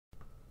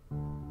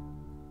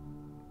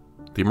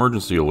The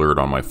emergency alert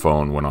on my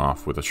phone went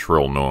off with a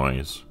shrill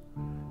noise,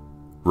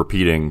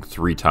 repeating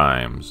 3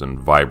 times and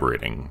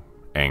vibrating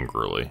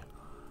angrily,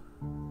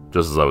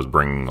 just as I was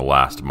bringing the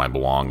last of my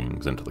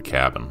belongings into the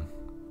cabin.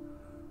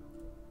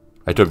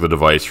 I took the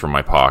device from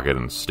my pocket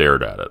and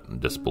stared at it in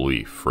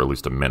disbelief for at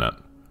least a minute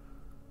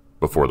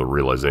before the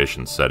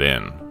realization set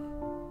in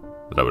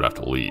that I would have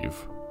to leave,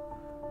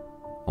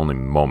 only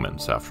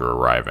moments after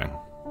arriving.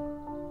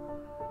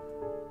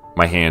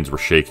 My hands were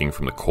shaking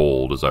from the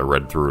cold as I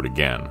read through it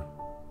again.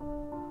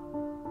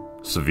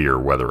 Severe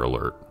weather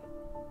alert.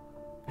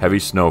 Heavy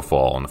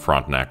snowfall in the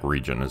Frontenac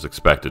region is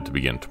expected to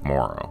begin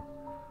tomorrow.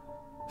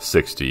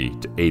 60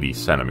 to 80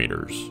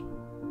 centimeters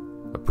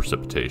of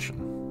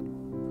precipitation.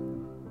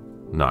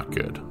 Not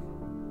good.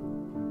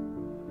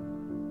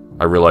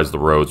 I realized the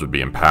roads would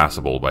be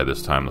impassable by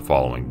this time the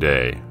following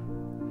day.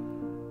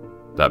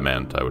 That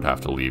meant I would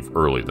have to leave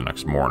early the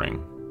next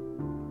morning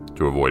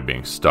to avoid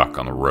being stuck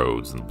on the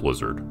roads in the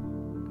blizzard,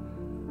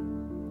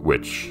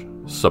 which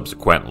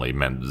subsequently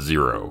meant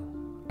 0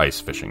 ice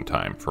fishing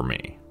time for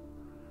me.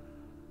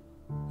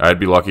 I'd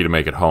be lucky to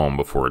make it home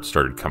before it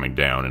started coming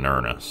down in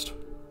earnest.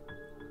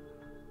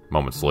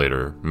 Moments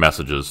later,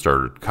 messages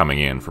started coming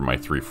in from my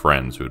 3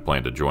 friends who had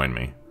planned to join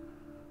me.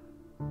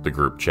 The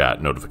group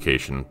chat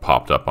notification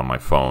popped up on my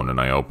phone and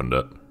I opened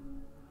it.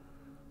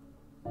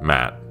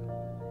 Matt,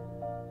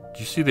 did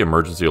you see the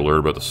emergency alert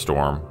about the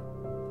storm?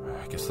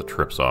 I guess the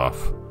trip's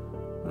off.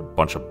 What a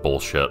bunch of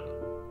bullshit.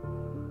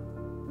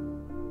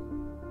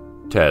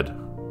 Ted,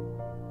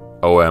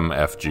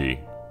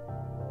 OMFG.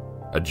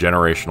 A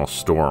generational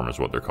storm is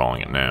what they're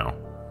calling it now.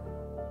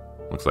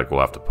 Looks like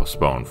we'll have to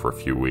postpone for a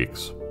few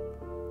weeks.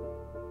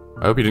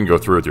 I hope you didn't go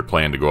through with your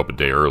plan to go up a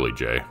day early,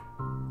 Jay.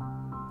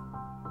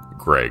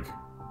 Greg.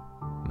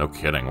 No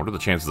kidding, what are the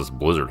chances this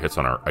blizzard hits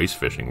on our ice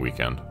fishing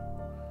weekend?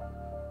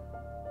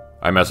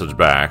 I messaged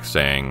back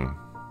saying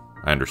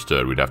I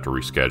understood we'd have to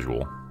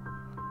reschedule.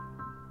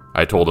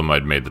 I told him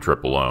I'd made the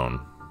trip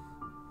alone,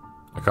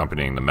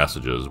 accompanying the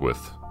messages with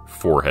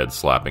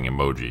forehead-slapping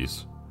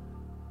emojis.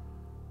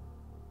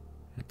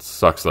 It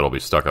sucks that I'll be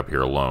stuck up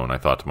here alone, I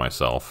thought to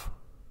myself.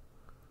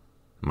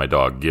 My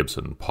dog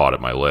Gibson pawed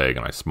at my leg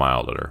and I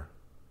smiled at her,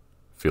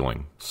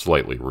 feeling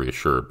slightly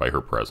reassured by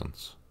her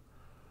presence.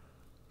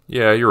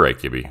 Yeah, you're right,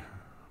 Gibby.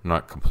 I'm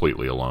not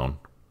completely alone.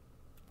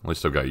 At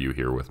least I've got you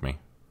here with me.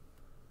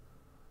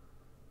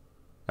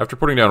 After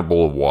putting down a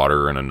bowl of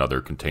water and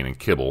another containing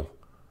kibble,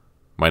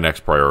 my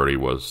next priority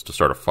was to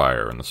start a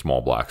fire in the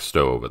small black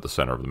stove at the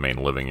center of the main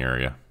living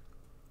area.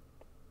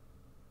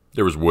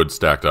 There was wood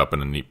stacked up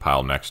in a neat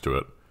pile next to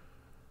it,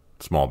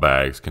 small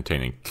bags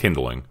containing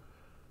kindling,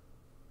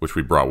 which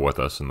we brought with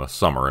us in the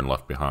summer and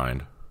left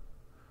behind.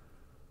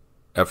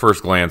 At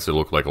first glance, it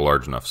looked like a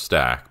large enough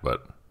stack,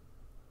 but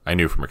I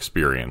knew from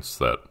experience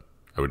that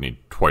I would need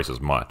twice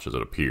as much as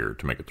it appeared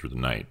to make it through the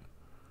night.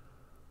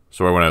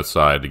 So I went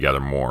outside to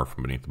gather more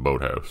from beneath the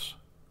boathouse.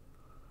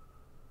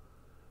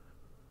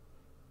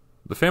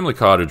 The family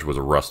cottage was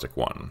a rustic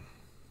one,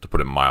 to put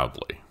it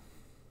mildly.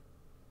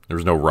 There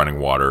was no running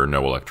water,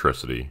 no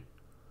electricity,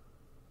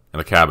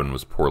 and the cabin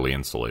was poorly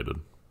insulated.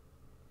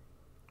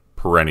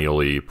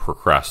 Perennially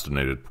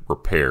procrastinated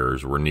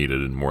repairs were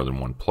needed in more than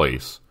one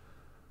place,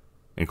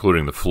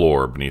 including the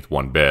floor beneath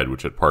one bed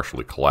which had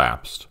partially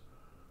collapsed,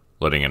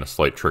 letting in a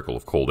slight trickle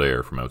of cold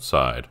air from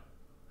outside.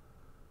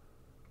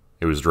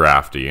 It was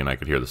drafty, and I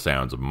could hear the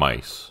sounds of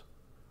mice,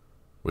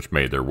 which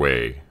made their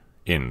way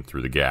in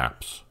through the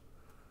gaps,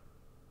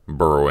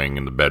 burrowing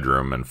in the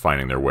bedroom and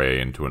finding their way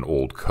into an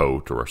old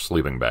coat or a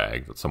sleeping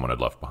bag that someone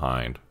had left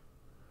behind.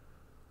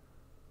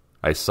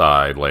 I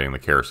sighed, lighting the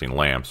kerosene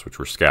lamps which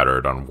were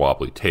scattered on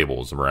wobbly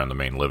tables around the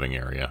main living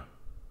area.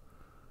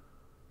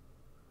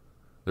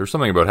 There was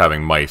something about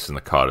having mice in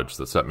the cottage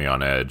that set me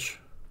on edge,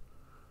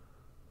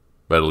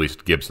 but at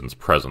least Gibson's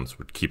presence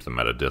would keep them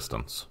at a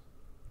distance.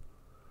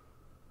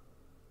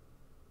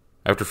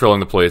 After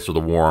filling the place with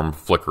a warm,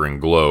 flickering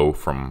glow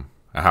from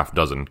a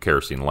half-dozen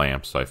kerosene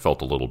lamps, I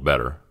felt a little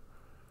better.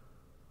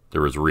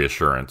 There was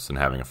reassurance in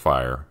having a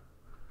fire,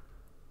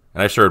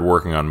 and I started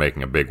working on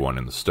making a big one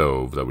in the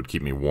stove that would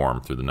keep me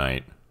warm through the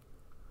night.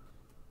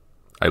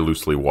 I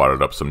loosely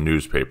wadded up some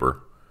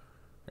newspaper,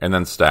 and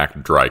then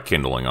stacked dry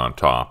kindling on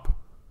top,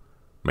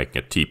 making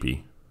a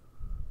teepee.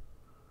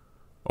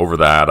 Over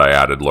that, I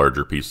added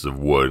larger pieces of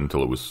wood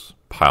until it was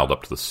piled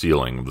up to the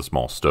ceiling of the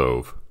small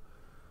stove.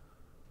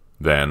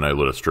 Then I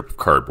lit a strip of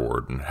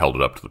cardboard and held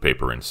it up to the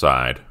paper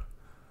inside,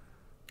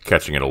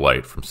 catching it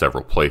alight from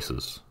several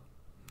places,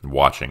 and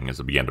watching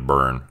as it began to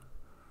burn,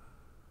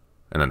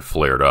 and then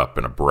flared up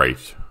in a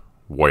bright,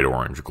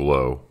 white-orange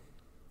glow.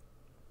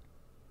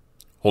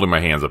 Holding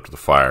my hands up to the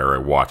fire, I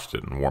watched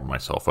it and warmed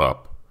myself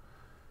up.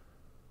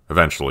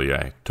 Eventually,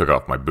 I took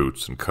off my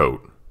boots and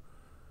coat,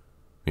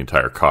 the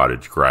entire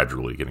cottage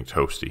gradually getting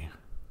toasty.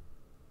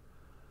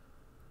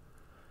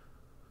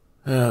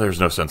 There's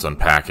no sense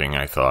unpacking,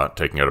 I thought,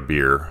 taking out a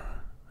beer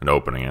and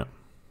opening it.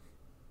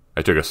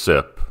 I took a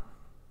sip,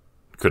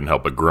 couldn't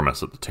help but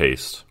grimace at the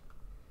taste.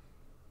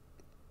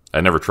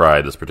 I'd never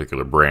tried this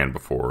particular brand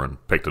before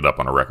and picked it up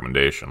on a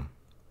recommendation.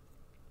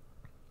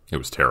 It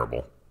was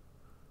terrible,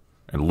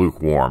 and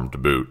lukewarm to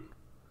boot.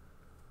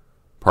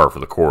 Par for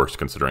the course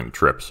considering the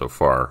trip so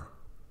far.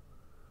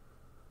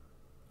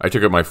 I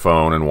took out my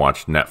phone and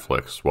watched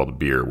Netflix while the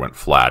beer went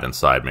flat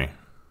inside me.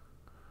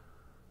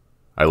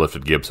 I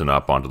lifted Gibson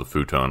up onto the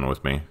futon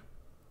with me,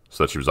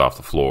 so that she was off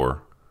the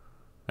floor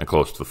and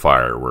close to the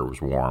fire where it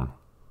was warm.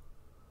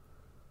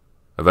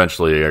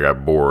 Eventually, I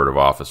got bored of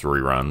office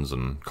reruns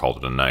and called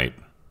it a night,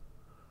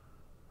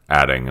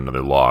 adding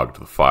another log to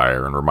the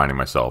fire and reminding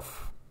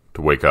myself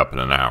to wake up in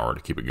an hour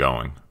to keep it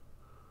going.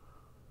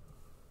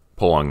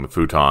 Pulling the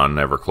futon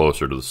ever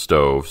closer to the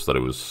stove so that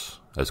it was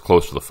as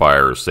close to the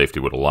fire as safety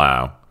would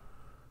allow,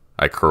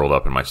 I curled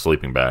up in my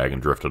sleeping bag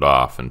and drifted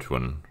off into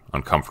an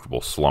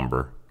uncomfortable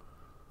slumber,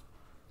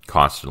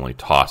 constantly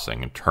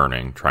tossing and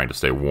turning, trying to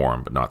stay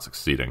warm but not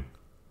succeeding.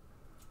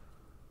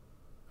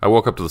 I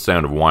woke up to the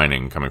sound of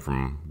whining coming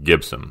from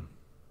Gibson,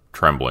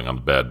 trembling on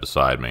the bed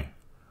beside me.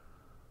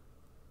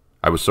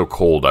 I was so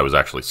cold I was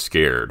actually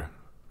scared.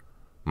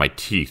 My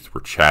teeth were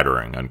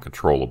chattering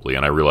uncontrollably,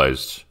 and I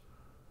realized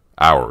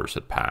hours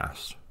had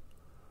passed.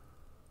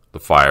 The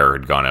fire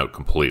had gone out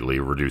completely,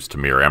 reduced to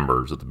mere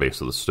embers at the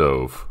base of the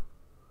stove.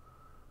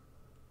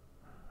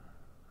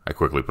 I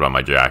quickly put on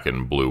my jacket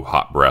and blew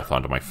hot breath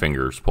onto my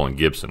fingers, pulling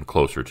Gibson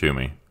closer to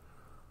me.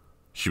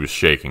 She was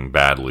shaking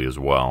badly as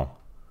well.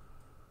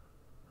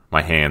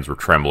 My hands were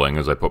trembling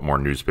as I put more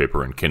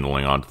newspaper and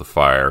kindling onto the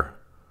fire,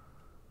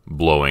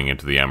 blowing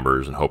into the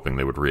embers and hoping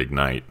they would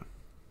reignite.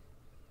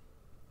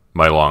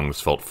 My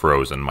lungs felt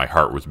frozen, my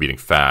heart was beating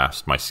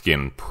fast, my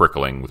skin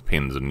prickling with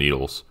pins and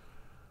needles,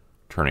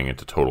 turning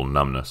into total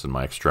numbness in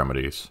my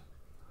extremities.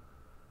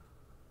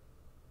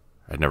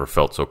 I'd never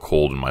felt so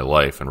cold in my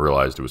life and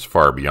realized it was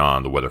far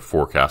beyond the weather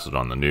forecasted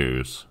on the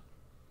news.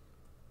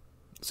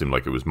 It seemed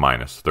like it was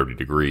minus 30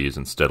 degrees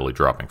and steadily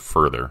dropping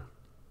further.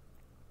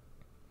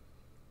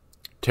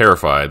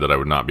 Terrified that I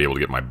would not be able to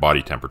get my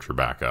body temperature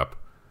back up,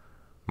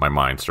 my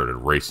mind started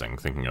racing,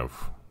 thinking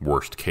of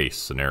worst-case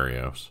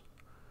scenarios.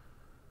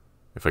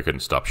 If I couldn't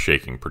stop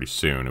shaking pretty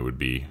soon, it would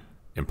be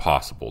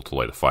impossible to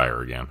light a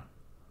fire again.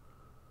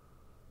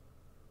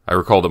 I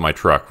recalled that my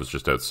truck was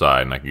just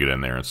outside and I could get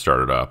in there and start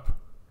it up,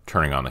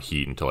 turning on the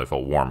heat until I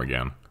felt warm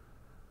again.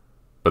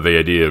 But the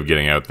idea of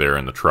getting out there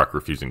and the truck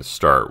refusing to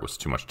start was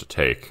too much to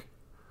take.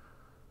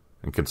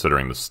 And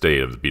considering the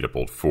state of the beat-up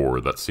old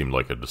Ford, that seemed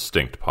like a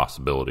distinct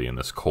possibility in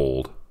this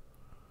cold.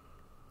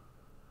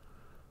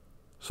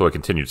 So I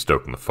continued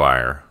stoking the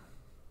fire,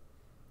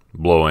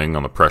 blowing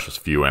on the precious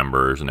few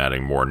embers and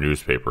adding more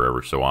newspaper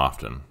every so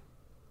often,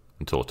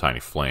 until a tiny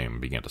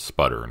flame began to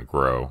sputter and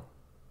grow.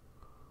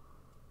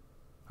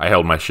 I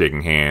held my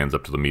shaking hands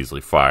up to the measly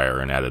fire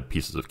and added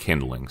pieces of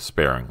kindling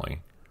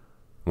sparingly,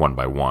 one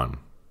by one,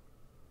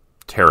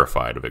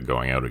 terrified of it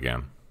going out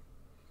again.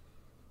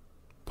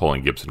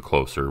 Pulling Gibson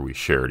closer, we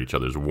shared each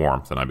other's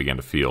warmth, and I began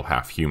to feel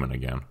half human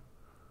again.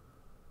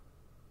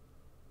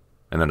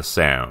 And then a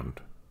sound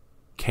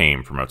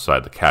came from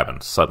outside the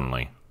cabin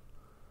suddenly,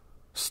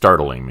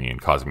 startling me and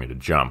causing me to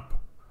jump,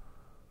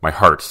 my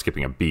heart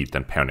skipping a beat,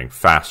 then pounding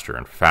faster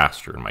and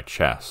faster in my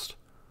chest.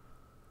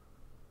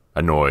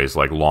 A noise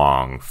like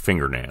long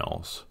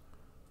fingernails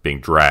being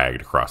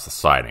dragged across the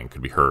siding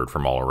could be heard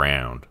from all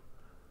around,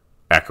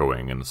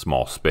 echoing in the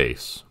small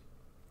space.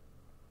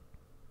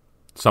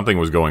 Something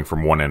was going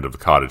from one end of the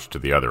cottage to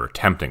the other,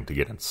 attempting to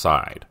get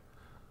inside.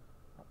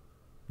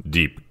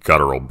 Deep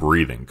guttural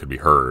breathing could be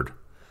heard,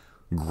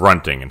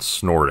 grunting and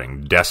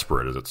snorting,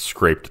 desperate as it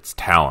scraped its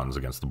talons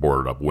against the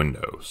boarded-up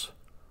windows.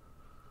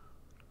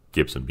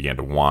 Gibson began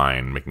to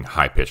whine, making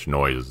high-pitched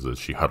noises as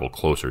she huddled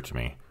closer to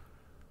me,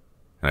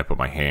 and I put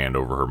my hand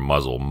over her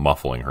muzzle,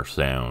 muffling her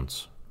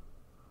sounds.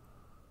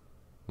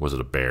 Was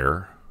it a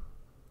bear?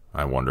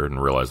 I wondered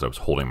and realized I was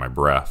holding my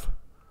breath.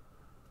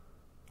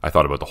 I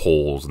thought about the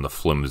holes in the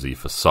flimsy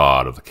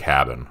facade of the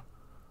cabin,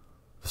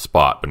 the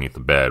spot beneath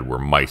the bed where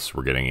mice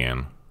were getting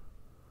in.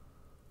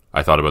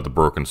 I thought about the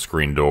broken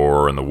screen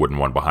door and the wooden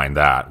one behind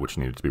that, which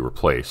needed to be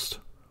replaced,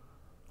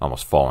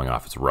 almost falling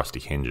off its rusty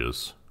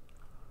hinges.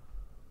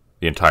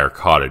 The entire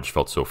cottage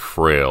felt so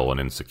frail and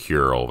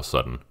insecure all of a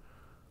sudden,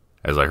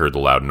 as I heard the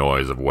loud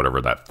noise of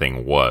whatever that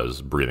thing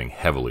was, breathing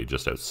heavily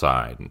just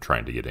outside and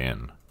trying to get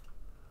in.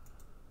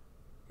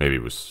 Maybe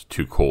it was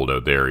too cold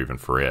out there even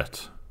for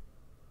it.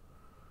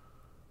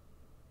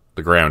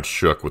 The ground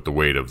shook with the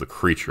weight of the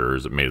creature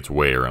as it made its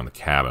way around the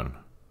cabin.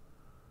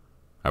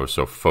 I was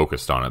so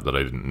focused on it that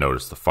I didn't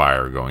notice the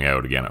fire going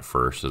out again at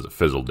first as it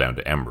fizzled down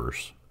to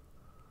embers.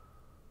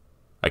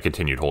 I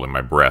continued holding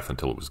my breath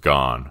until it was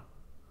gone.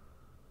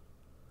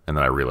 And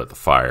then I relit the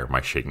fire,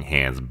 my shaking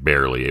hands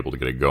barely able to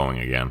get it going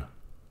again.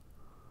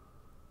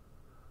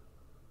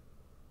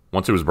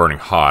 Once it was burning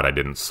hot, I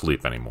didn't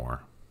sleep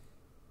anymore.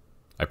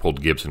 I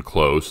pulled Gibson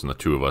close, and the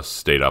two of us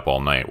stayed up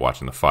all night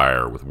watching the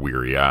fire with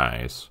weary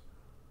eyes,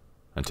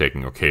 and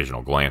taking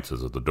occasional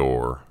glances at the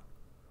door.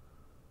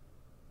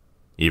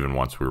 Even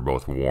once we were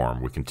both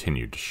warm, we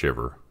continued to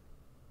shiver.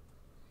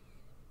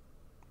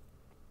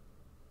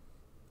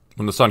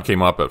 When the sun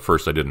came up, at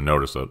first I didn't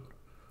notice it.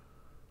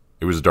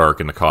 It was dark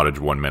in the cottage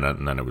one minute,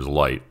 and then it was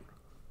light,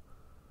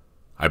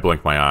 I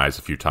blinked my eyes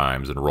a few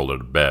times and rolled out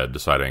of bed,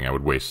 deciding I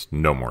would waste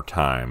no more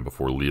time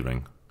before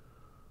leaving.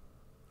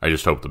 I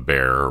just hoped the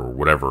bear, or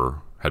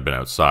whatever had been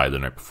outside the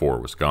night before,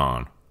 was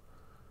gone.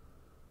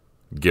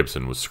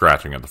 Gibson was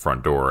scratching at the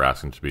front door,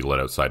 asking to be let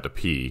outside to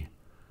pee,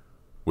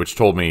 which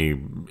told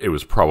me it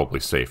was probably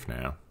safe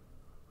now.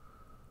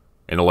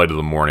 In the light of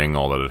the morning,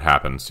 all that had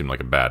happened seemed like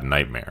a bad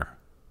nightmare.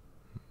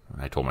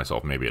 I told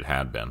myself maybe it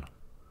had been.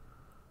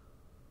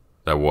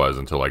 That was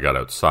until I got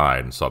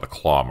outside and saw the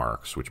claw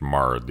marks which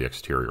marred the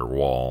exterior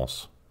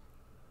walls.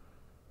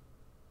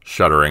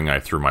 Shuddering, I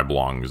threw my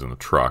belongings in the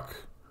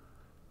truck,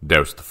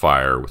 doused the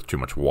fire with too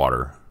much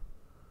water,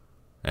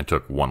 and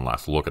took one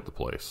last look at the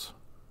place.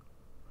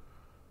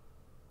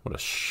 What a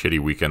shitty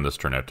weekend this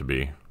turned out to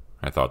be,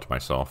 I thought to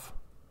myself.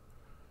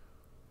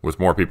 With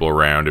more people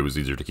around, it was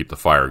easier to keep the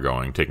fire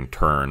going, taking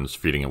turns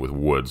feeding it with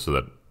wood so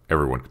that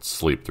everyone could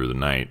sleep through the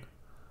night.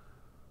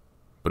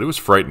 But it was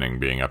frightening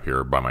being up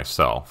here by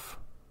myself,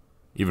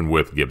 even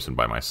with Gibson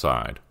by my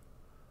side.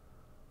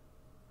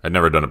 I'd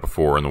never done it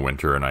before in the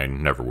winter, and I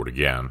never would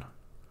again.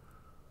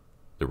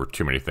 There were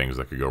too many things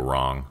that could go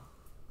wrong.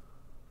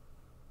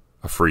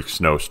 A freak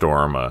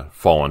snowstorm, a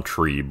fallen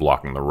tree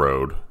blocking the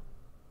road,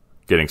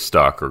 getting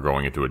stuck or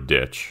going into a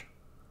ditch,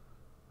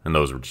 and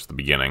those were just the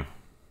beginning.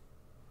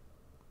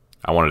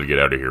 I wanted to get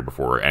out of here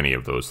before any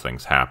of those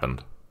things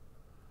happened.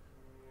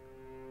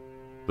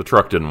 The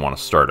truck didn't want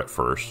to start at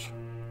first.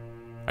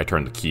 I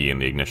turned the key in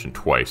the ignition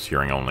twice,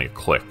 hearing only a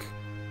click,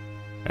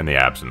 and the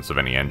absence of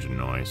any engine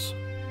noise.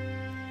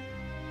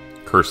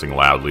 Cursing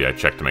loudly, I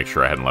checked to make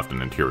sure I hadn't left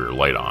an interior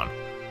light on,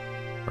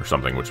 or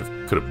something which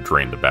could have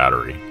drained the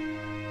battery.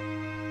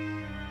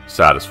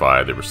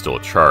 Satisfied there was still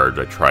a charge,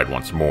 I tried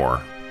once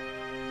more,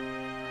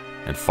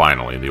 and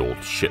finally the old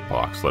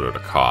shitbox let out a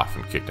cough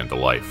and kicked into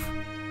life.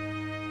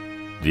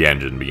 The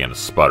engine began to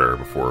sputter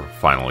before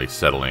finally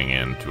settling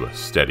into a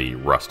steady,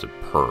 rusted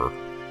purr.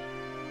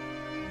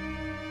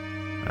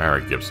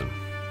 "Alright, Gibson,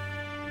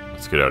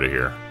 let's get out of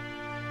here,"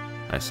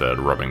 I said,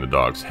 rubbing the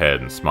dog's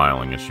head and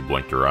smiling as she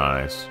blinked her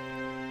eyes.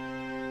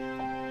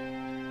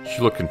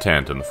 She looked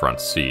content in the front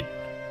seat,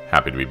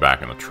 happy to be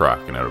back in the truck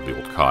and out of the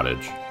old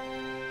cottage.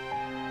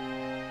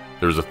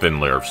 There was a thin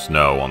layer of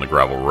snow on the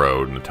gravel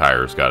road, and the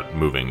tires got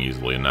moving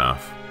easily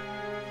enough.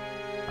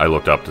 I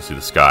looked up to see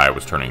the sky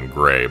was turning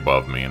gray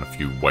above me, and a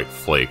few white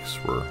flakes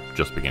were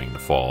just beginning to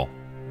fall.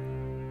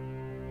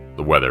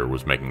 The weather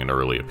was making an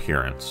early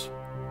appearance.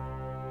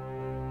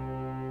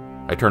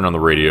 I turned on the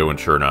radio, and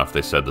sure enough,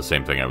 they said the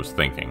same thing I was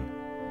thinking.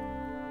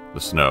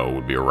 The snow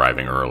would be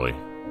arriving early.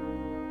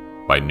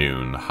 By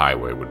noon, the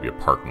highway would be a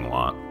parking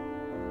lot.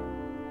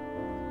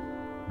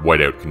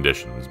 Whiteout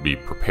conditions, be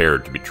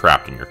prepared to be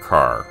trapped in your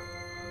car,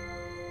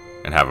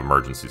 and have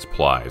emergency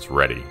supplies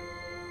ready.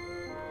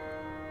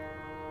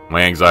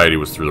 My anxiety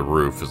was through the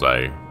roof as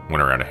I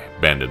went around a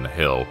bend in the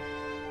hill.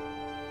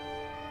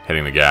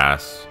 Hitting the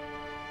gas,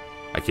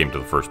 I came to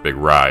the first big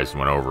rise and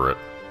went over it,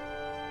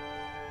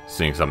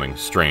 seeing something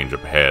strange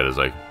up ahead as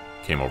I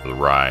came over the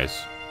rise.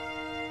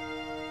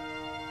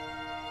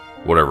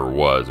 Whatever it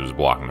was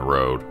blocking the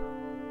road.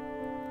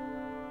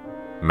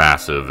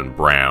 Massive and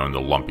brown, the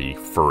lumpy,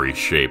 furry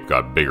shape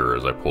got bigger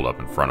as I pulled up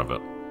in front of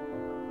it.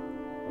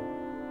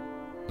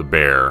 The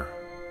bear,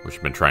 which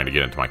had been trying to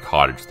get into my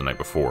cottage the night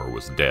before,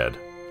 was dead,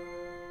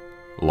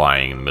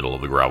 lying in the middle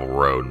of the gravel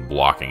road and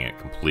blocking it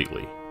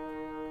completely.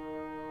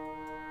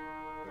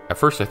 At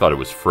first I thought it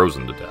was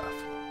frozen to death.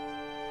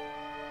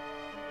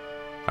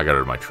 I got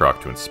out of my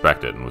truck to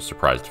inspect it and was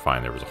surprised to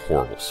find there was a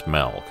horrible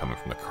smell coming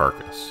from the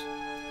carcass.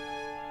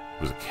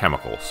 It was a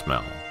chemical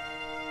smell,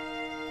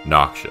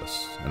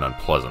 noxious and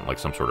unpleasant, like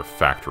some sort of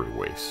factory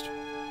waste.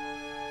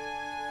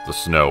 The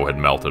snow had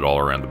melted all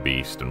around the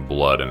beast, and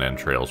blood and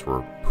entrails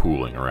were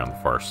pooling around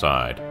the far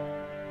side.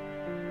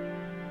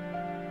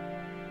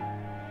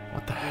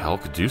 What the hell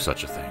could do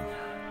such a thing?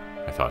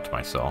 I thought to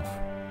myself.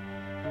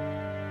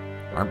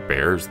 Aren't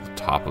bears the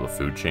top of the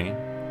food chain?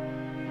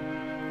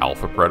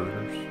 Alpha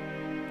predators?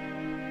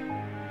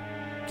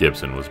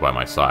 Gibson was by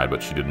my side,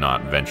 but she did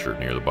not venture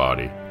near the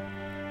body.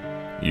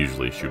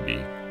 Usually she would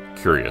be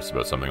curious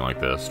about something like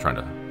this, trying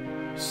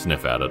to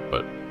sniff at it,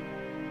 but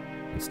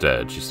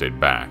instead she stayed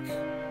back,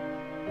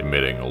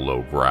 emitting a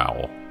low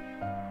growl.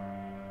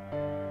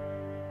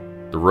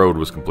 The road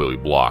was completely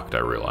blocked, I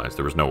realized.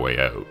 There was no way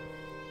out.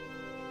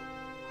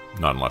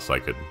 Not unless I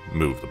could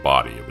move the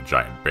body of a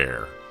giant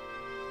bear.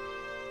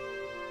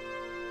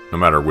 No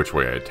matter which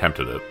way I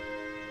attempted it,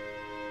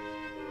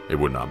 it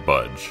would not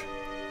budge.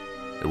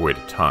 It weighed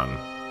a ton,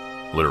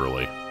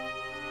 literally.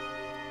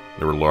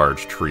 There were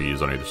large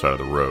trees on either side of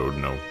the road,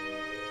 no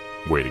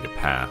way to get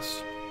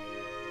past.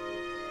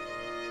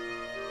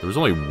 There was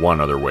only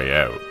one other way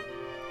out,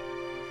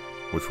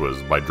 which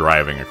was by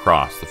driving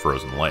across the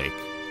frozen lake,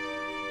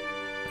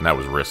 and that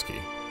was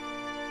risky.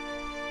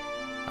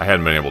 I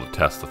hadn't been able to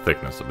test the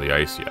thickness of the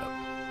ice yet.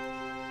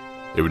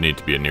 It would need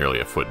to be nearly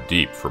a foot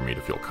deep for me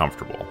to feel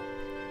comfortable.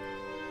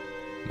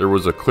 There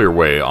was a clear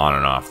way on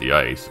and off the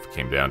ice if it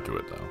came down to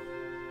it, though.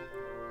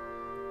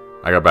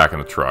 I got back in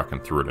the truck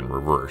and threw it in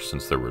reverse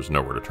since there was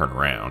nowhere to turn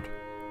around.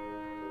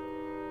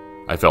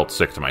 I felt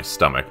sick to my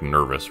stomach,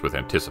 nervous with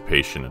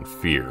anticipation and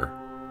fear,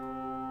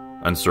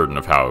 uncertain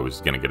of how I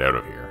was going to get out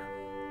of here.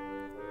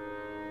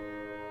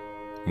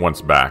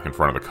 Once back in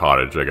front of the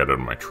cottage, I got out of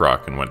my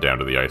truck and went down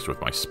to the ice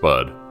with my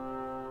spud.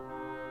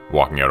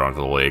 Walking out onto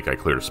the lake, I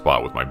cleared a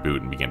spot with my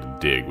boot and began to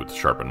dig with the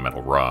sharpened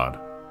metal rod.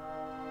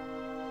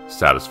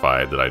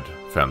 Satisfied that I'd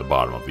found the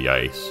bottom of the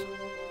ice,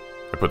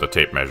 I put the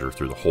tape measure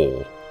through the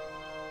hole,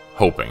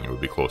 hoping it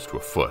would be close to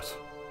a foot.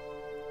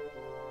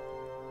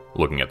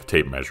 Looking at the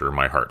tape measure,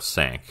 my heart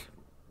sank.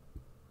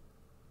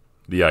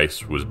 The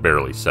ice was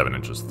barely 7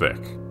 inches thick.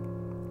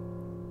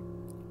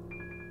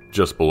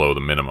 Just below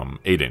the minimum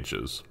 8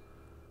 inches,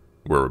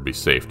 where it would be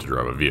safe to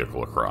drive a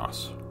vehicle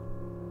across.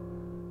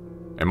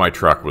 And my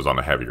truck was on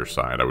the heavier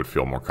side. I would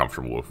feel more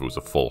comfortable if it was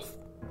a full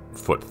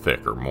foot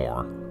thick or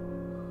more.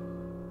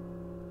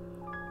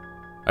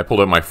 I pulled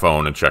out my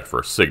phone and checked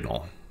for a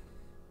signal,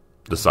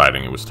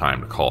 deciding it was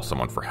time to call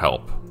someone for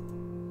help.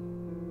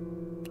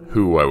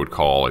 Who I would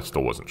call, I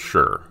still wasn't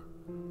sure,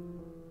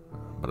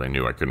 but I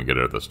knew I couldn't get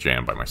out of this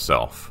jam by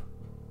myself.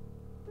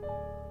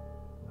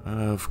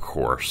 Of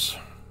course,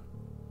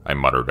 I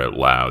muttered out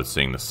loud,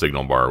 seeing the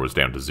signal bar was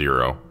down to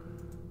 0,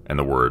 and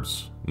the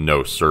words,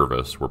 "No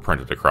service," were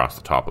printed across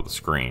the top of the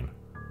screen.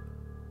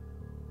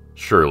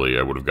 Surely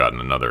I would have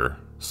gotten another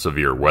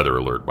severe weather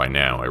alert by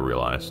now, I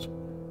realized,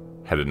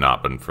 had it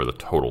not been for the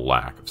total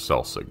lack of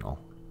cell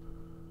signal.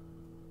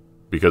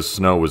 Because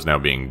snow was now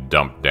being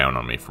dumped down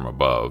on me from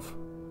above,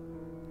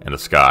 and the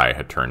sky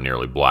had turned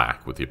nearly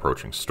black with the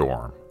approaching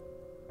storm.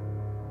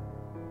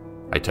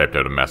 I typed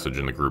out a message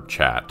in the group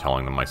chat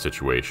telling them my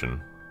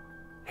situation,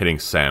 hitting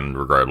send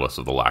regardless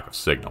of the lack of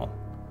signal.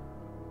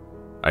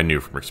 I knew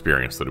from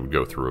experience that it would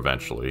go through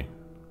eventually.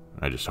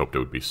 I just hoped it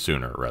would be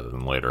sooner rather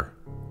than later.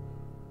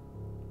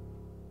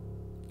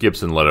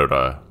 Gibson let out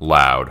a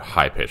loud,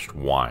 high-pitched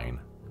whine.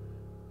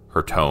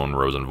 Her tone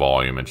rose in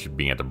volume and she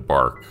began to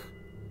bark.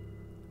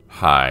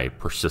 High,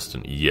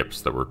 persistent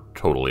yips that were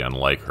totally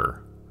unlike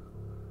her.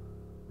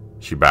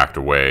 She backed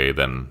away,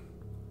 then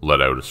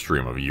let out a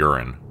stream of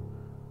urine,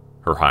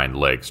 her hind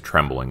legs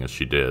trembling as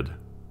she did.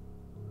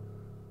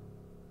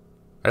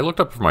 I looked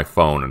up from my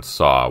phone and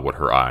saw what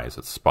her eyes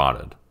had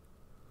spotted.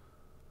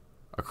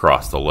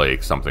 Across the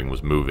lake, something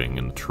was moving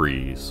in the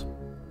trees.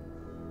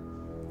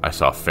 I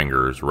saw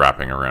fingers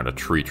wrapping around a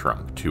tree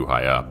trunk too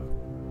high up,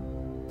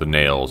 the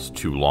nails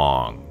too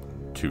long,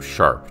 too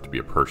sharp to be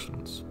a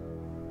person's.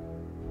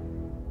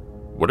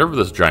 Whatever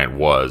this giant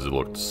was, it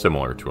looked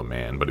similar to a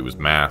man, but it was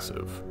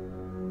massive.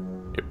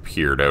 It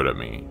peered out at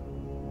me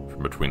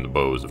from between the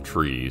boughs of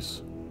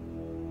trees,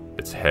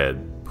 its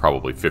head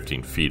probably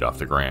 15 feet off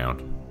the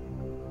ground.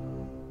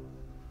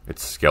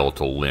 Its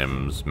skeletal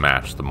limbs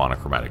matched the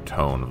monochromatic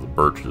tone of the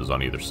birches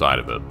on either side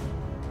of it,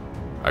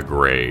 a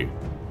gray,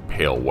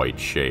 pale white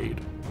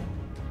shade.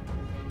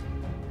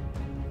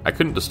 I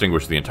couldn't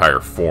distinguish the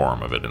entire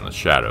form of it in the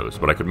shadows,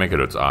 but I could make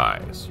out its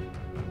eyes.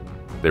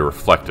 They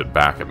reflected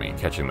back at me,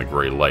 catching the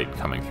gray light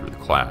coming through the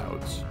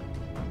clouds.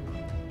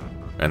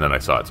 And then I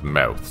saw its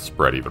mouth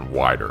spread even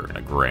wider in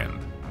a grin,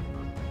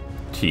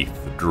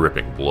 teeth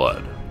dripping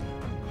blood,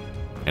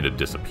 and it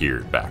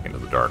disappeared back into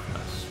the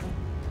darkness.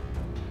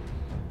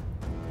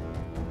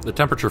 The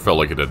temperature felt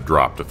like it had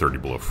dropped to 30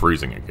 below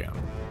freezing again,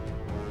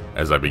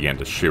 as I began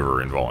to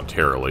shiver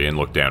involuntarily and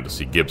looked down to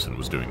see Gibson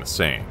was doing the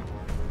same.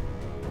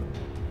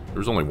 There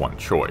was only one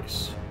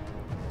choice.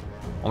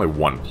 Only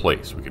one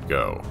place we could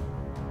go.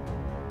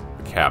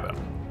 The cabin.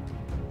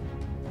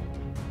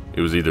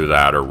 It was either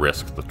that or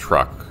risk the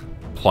truck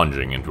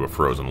plunging into a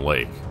frozen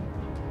lake,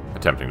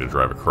 attempting to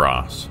drive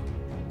across.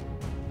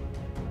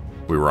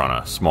 We were on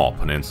a small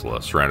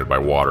peninsula surrounded by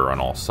water on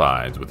all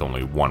sides with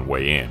only one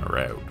way in or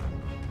out,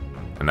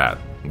 and that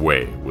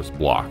way was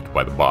blocked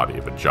by the body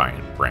of a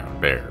giant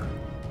brown bear.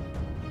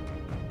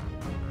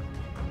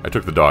 I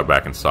took the dog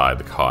back inside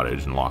the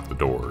cottage and locked the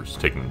doors,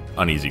 taking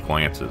uneasy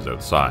glances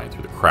outside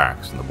through the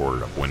cracks in the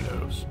boarded-up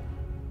windows.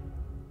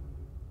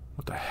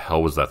 What the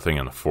hell was that thing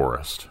in the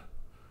forest?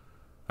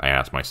 I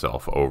asked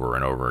myself over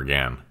and over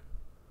again,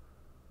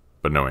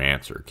 but no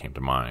answer came to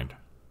mind.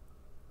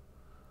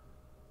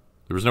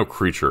 There was no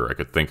creature I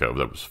could think of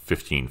that was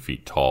 15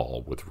 feet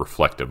tall with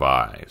reflective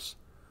eyes,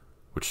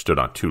 which stood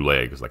on two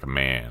legs like a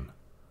man,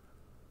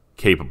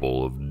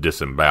 capable of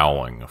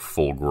disemboweling a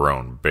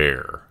full-grown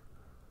bear,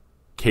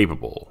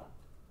 capable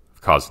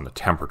of causing the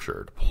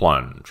temperature to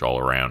plunge all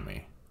around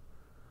me.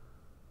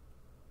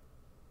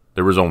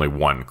 There was only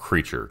one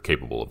creature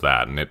capable of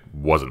that, and it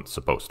wasn't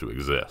supposed to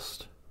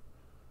exist.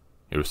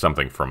 It was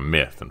something from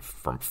myth and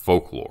from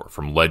folklore,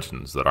 from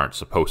legends that aren't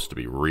supposed to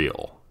be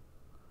real.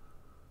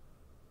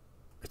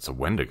 "It's a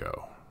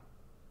Wendigo,"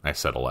 I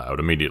said aloud,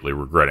 immediately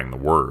regretting the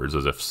words,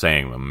 as if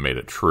saying them made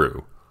it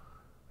true,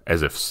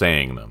 as if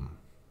saying them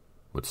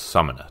would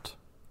summon it.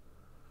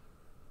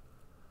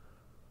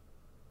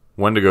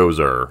 Wendigos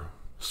are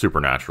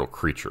supernatural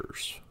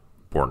creatures,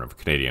 born of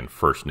Canadian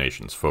First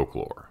Nations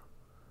folklore.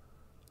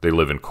 They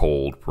live in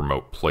cold,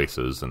 remote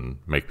places and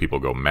make people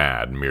go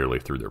mad merely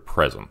through their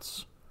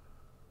presence.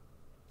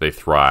 They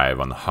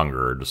thrive on the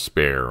hunger,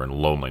 despair, and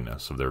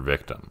loneliness of their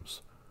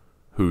victims,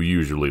 who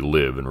usually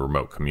live in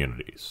remote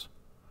communities.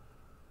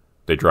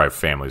 They drive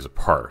families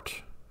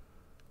apart,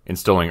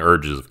 instilling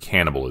urges of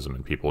cannibalism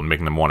in people and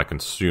making them want to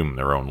consume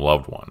their own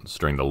loved ones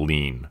during the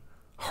lean,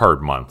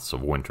 hard months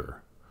of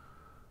winter.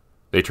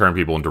 They turn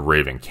people into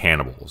raving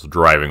cannibals,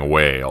 driving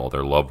away all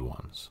their loved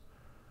ones.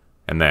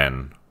 And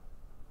then,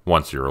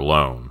 once you're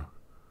alone,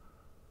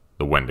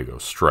 the Wendigo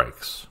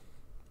strikes.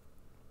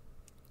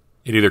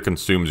 It either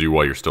consumes you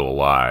while you're still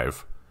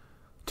alive,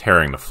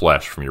 tearing the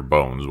flesh from your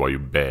bones while you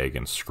beg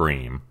and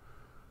scream,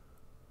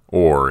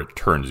 or it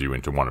turns you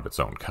into one of its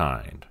own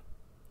kind.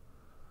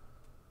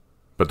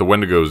 But the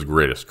Wendigo's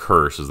greatest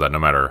curse is that no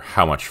matter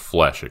how much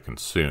flesh it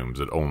consumes,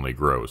 it only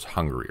grows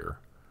hungrier.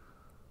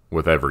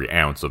 With every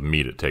ounce of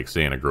meat it takes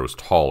in, it grows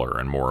taller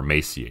and more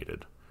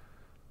emaciated.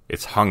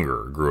 Its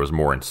hunger grows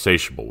more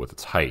insatiable with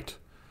its height,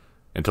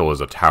 until it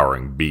is a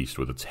towering beast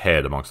with its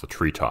head amongst the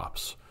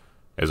treetops,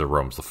 as it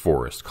roams the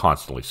forest,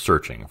 constantly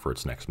searching for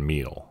its next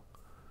meal.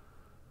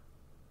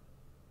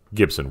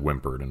 Gibson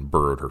whimpered and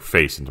burrowed her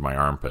face into my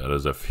armpit,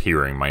 as if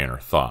hearing my inner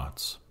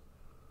thoughts.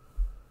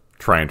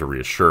 Trying to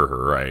reassure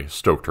her, I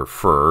stroked her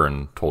fur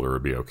and told her it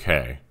would be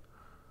okay,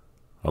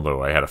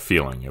 although I had a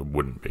feeling it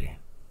wouldn't be.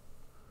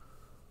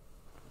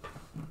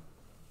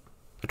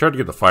 I tried to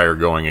get the fire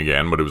going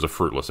again, but it was a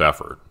fruitless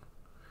effort.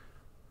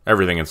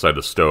 Everything inside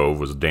the stove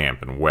was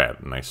damp and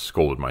wet, and I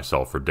scolded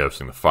myself for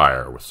dousing the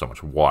fire with so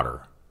much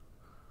water.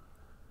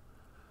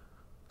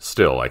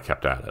 Still, I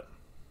kept at it,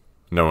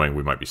 knowing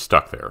we might be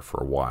stuck there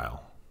for a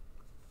while.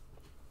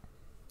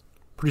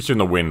 Pretty soon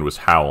the wind was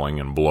howling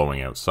and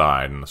blowing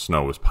outside, and the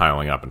snow was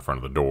piling up in front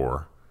of the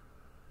door.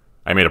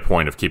 I made a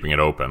point of keeping it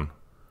open,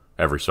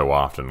 every so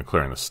often, and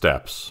clearing the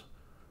steps,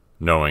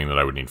 knowing that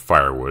I would need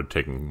firewood,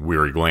 taking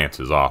weary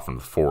glances off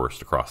into the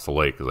forest across the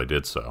lake as I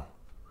did so.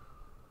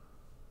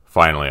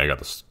 Finally, I got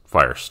the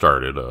fire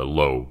started, a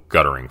low,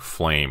 guttering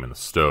flame in the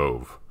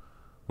stove,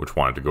 which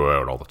wanted to go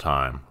out all the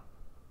time.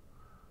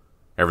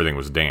 Everything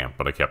was damp,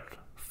 but I kept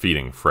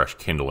feeding fresh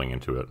kindling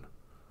into it,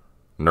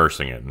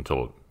 nursing it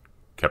until it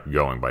kept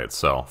going by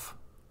itself.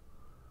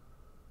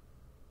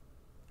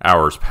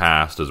 Hours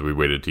passed as we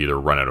waited to either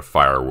run out of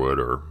firewood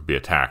or be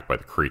attacked by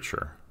the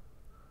creature.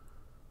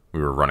 We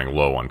were running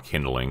low on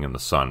kindling, and the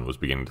sun was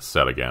beginning to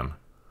set again.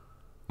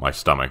 My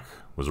stomach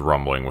was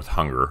rumbling with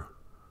hunger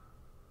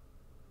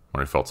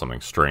when I felt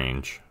something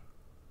strange.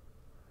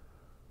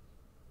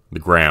 The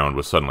ground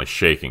was suddenly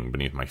shaking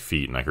beneath my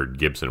feet, and I heard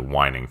Gibson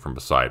whining from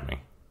beside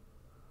me.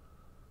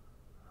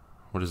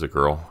 "What is it,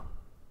 girl?"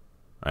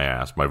 I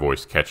asked, my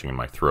voice catching in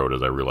my throat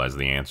as I realized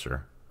the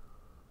answer.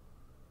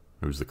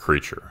 It was the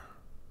creature.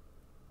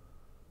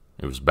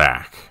 It was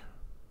back.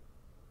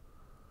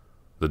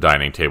 The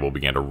dining table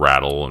began to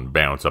rattle and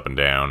bounce up and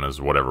down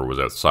as whatever was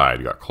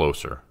outside got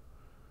closer,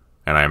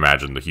 and I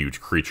imagined the huge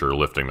creature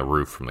lifting the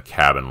roof from the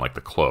cabin like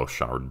the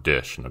cloche on a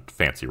dish in a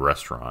fancy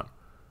restaurant,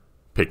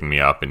 picking me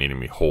up and eating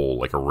me whole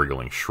like a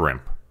wriggling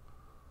shrimp.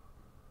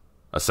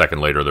 A second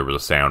later, there was a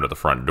sound at the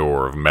front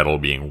door of metal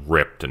being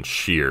ripped and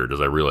sheared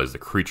as I realized the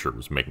creature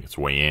was making its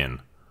way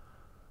in.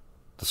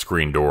 The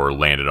screen door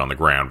landed on the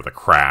ground with a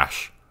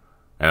crash,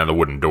 and then the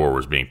wooden door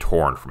was being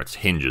torn from its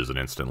hinges an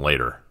instant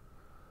later.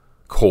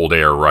 Cold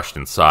air rushed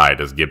inside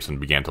as Gibson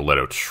began to let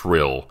out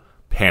shrill,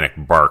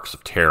 panicked barks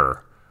of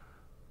terror.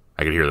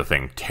 I could hear the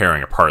thing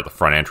tearing apart the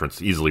front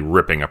entrance, easily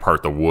ripping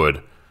apart the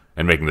wood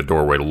and making the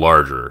doorway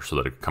larger so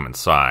that it could come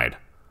inside.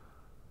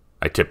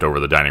 I tipped over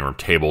the dining room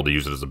table to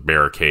use it as a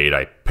barricade.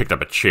 I picked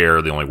up a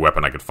chair, the only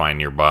weapon I could find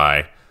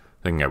nearby,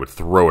 thinking I would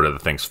throw it at the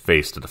thing's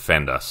face to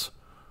defend us,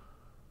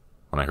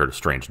 when I heard a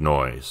strange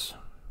noise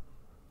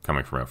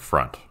coming from out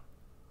front.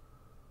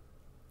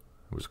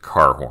 It was a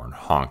car horn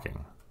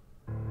honking.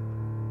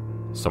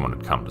 Someone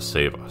had come to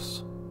save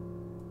us.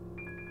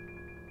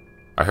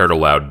 I heard a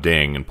loud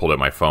ding and pulled out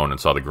my phone and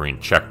saw the green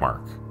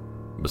checkmark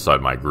beside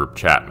my group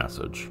chat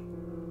message,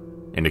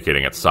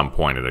 indicating at some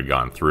point it had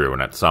gone through,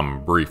 and at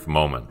some brief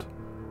moment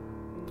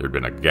there had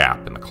been a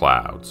gap in the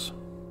clouds.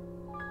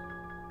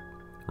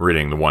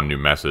 Reading the one new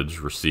message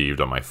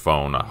received on my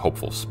phone, a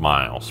hopeful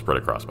smile spread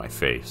across my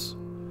face.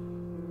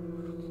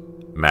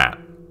 "Matt,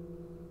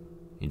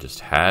 you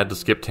just had to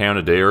skip town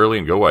a day early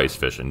and go ice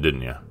fishing,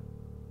 didn't you?"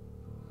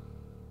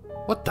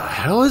 "What the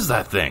hell is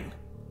that thing?"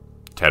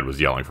 Ted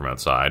was yelling from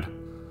outside.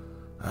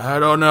 "I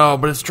don't know,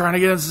 but it's trying to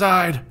get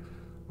inside.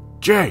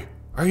 Jay,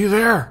 are you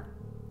there?"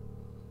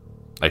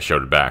 I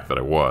shouted back that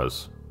I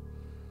was.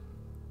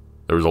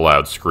 There was a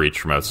loud screech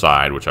from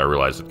outside, which I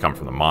realized had come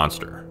from the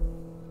monster.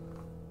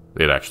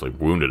 They had actually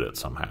wounded it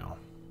somehow.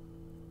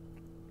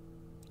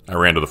 I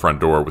ran to the front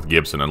door with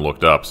Gibson and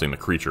looked up, seeing the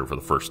creature for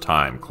the first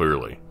time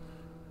clearly.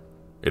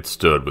 It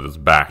stood with its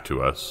back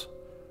to us,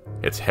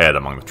 its head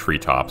among the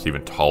treetops,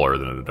 even taller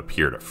than it had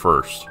appeared at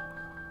first.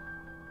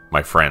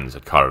 My friends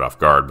had caught it off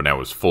guard, but now it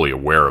was fully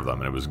aware of them,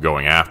 and it was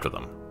going after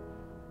them.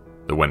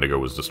 The Wendigo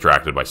was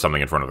distracted by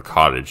something in front of the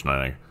cottage, and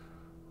I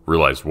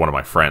realized one of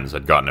my friends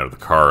had gotten out of the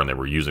car and they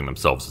were using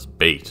themselves as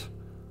bait,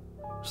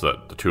 so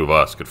that the two of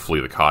us could flee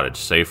the cottage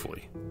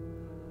safely.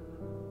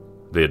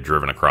 They had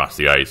driven across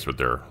the ice with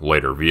their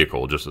later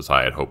vehicle, just as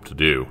I had hoped to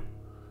do.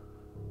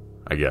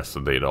 I guess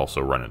that they'd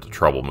also run into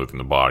trouble moving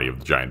the body of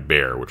the giant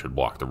bear, which had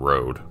blocked the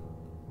road.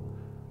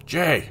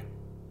 "Jay!"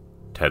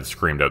 Ted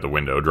screamed out the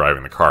window,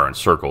 driving the car in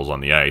circles on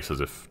the ice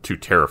as if too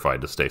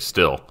terrified to stay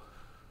still.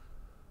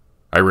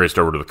 I raced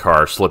over to the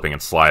car, slipping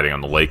and sliding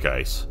on the lake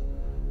ice.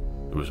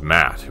 It was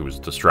Matt who was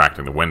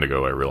distracting the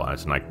Wendigo, I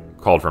realized, and I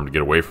called for him to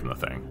get away from the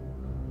thing.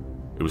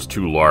 It was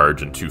too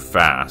large and too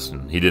fast,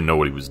 and he didn't know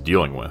what he was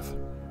dealing with.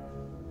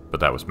 But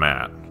that was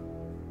Matt.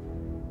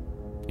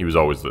 He was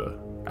always the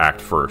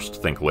act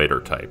first, think later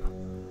type.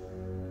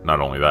 Not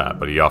only that,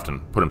 but he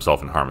often put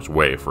himself in harm's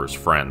way for his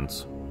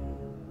friends.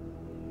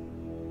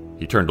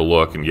 He turned to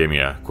look and gave me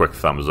a quick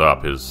thumbs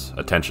up, his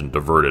attention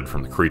diverted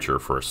from the creature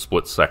for a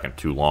split second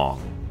too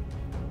long.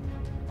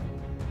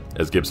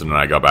 As Gibson and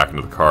I got back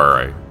into the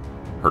car, I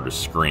heard his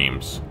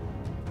screams.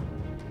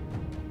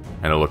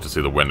 And I looked to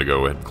see the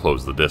Wendigo had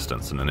closed the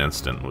distance in an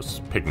instant and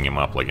was picking him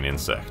up like an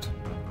insect,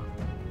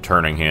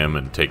 turning him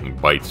and taking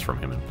bites from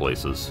him in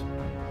places.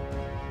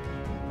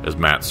 As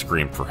Matt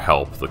screamed for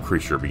help, the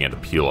creature began to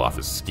peel off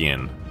his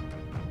skin,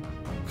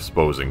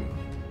 exposing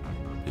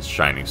his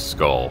shining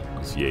skull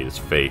as he ate his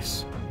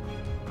face.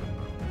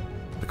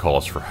 The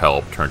calls for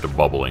help turned to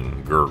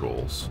bubbling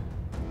gurgles,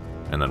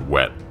 and then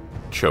wet,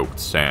 choked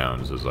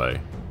sounds as I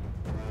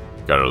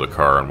got out of the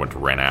car and went to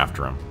run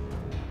after him.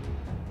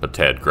 But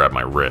Ted grabbed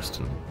my wrist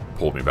and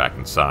pulled me back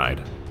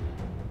inside.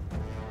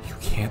 "You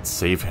can't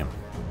save him,"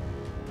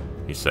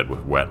 he said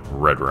with wet,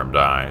 red-rimmed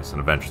eyes, and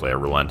eventually I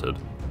relented.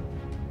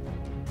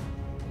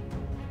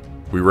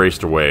 We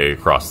raced away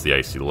across the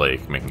icy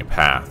lake, making a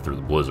path through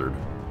the blizzard,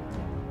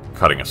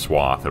 cutting a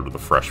swath out of the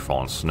fresh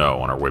fallen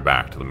snow on our way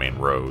back to the main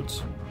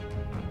roads.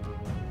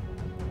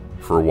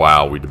 For a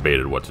while, we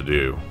debated what to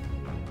do.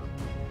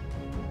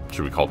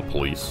 Should we call the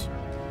police?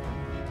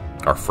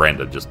 Our friend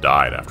had just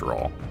died, after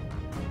all.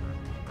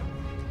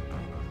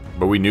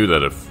 But we knew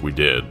that if we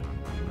did,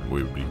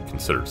 we would be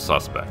considered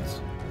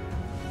suspects.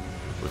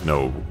 With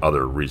no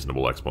other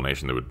reasonable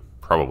explanation, they would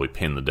probably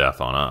pin the death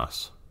on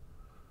us.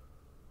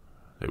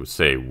 They would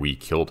say we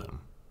killed him.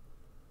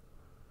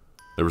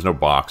 There was no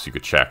box you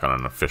could check on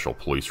an official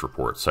police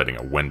report citing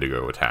a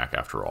Wendigo attack,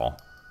 after all.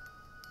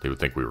 They would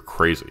think we were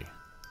crazy.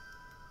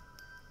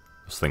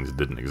 Those things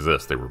didn't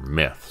exist. They were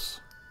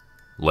myths.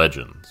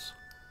 Legends.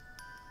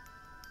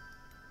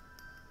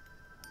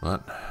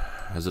 But,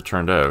 as it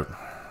turned out,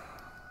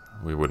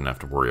 we wouldn't have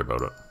to worry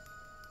about it.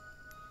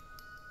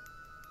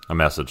 A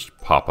message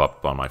popped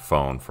up on my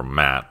phone from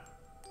Matt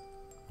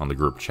on the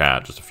group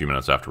chat just a few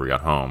minutes after we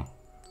got home.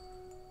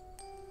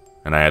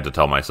 And I had to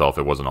tell myself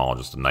it wasn't all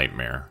just a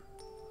nightmare.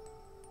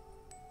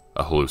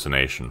 A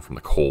hallucination from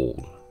the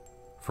cold,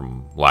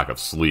 from lack of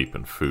sleep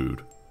and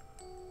food.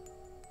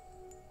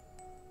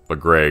 But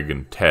Greg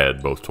and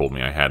Ted both told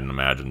me I hadn't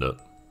imagined it.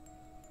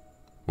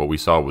 What we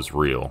saw was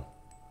real.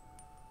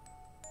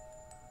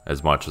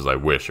 As much as I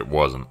wish it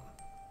wasn't.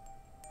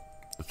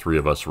 The three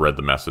of us read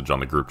the message on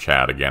the group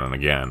chat again and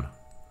again.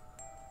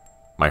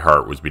 My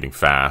heart was beating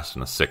fast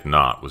and a sick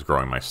knot was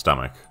growing my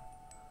stomach.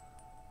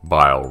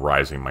 Bile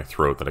rising in my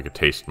throat that I could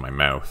taste in my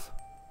mouth.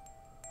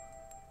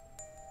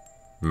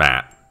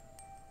 Matt.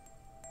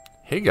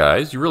 "Hey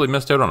guys, you really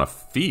missed out on a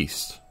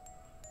feast.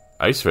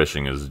 Ice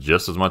fishing is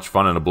just as much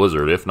fun in a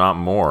blizzard, if not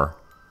more.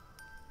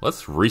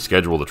 Let's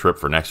reschedule the trip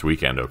for next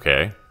weekend,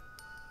 okay?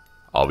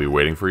 I'll be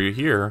waiting for you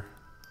here."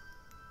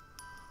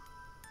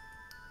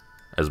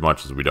 As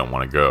much as we don't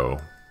want to go,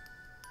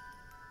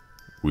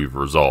 we've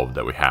resolved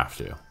that we have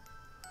to.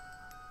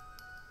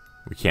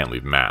 We can't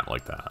leave Matt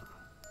like that.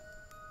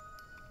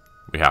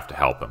 We have to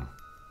help him.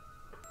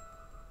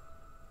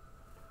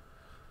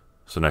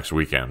 So next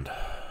weekend,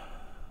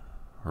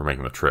 we're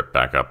making the trip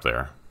back up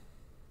there.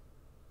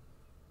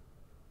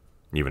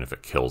 Even if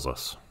it kills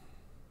us.